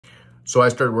So I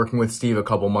started working with Steve a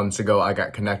couple months ago. I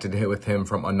got connected with him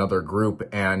from another group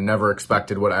and never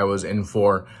expected what I was in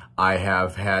for. I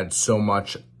have had so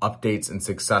much updates and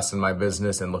success in my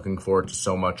business and looking forward to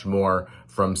so much more,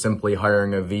 from simply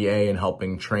hiring a VA and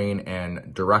helping train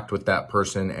and direct with that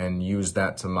person and use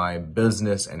that to my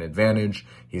business and advantage.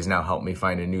 He's now helped me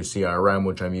find a new CRM,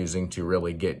 which I'm using to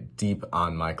really get deep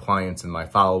on my clients and my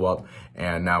follow-up.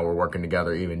 And now we're working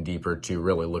together even deeper to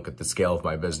really look at the scale of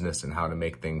my business and how to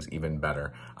make things even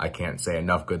better. I can't say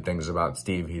enough good things about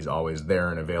Steve. He's always there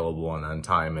and available and on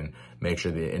time, and make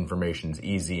sure the information's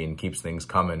easy and keeps things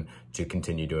coming to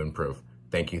continue to improve.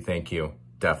 Thank you.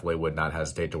 Definitely would not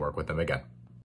hesitate to work with him again.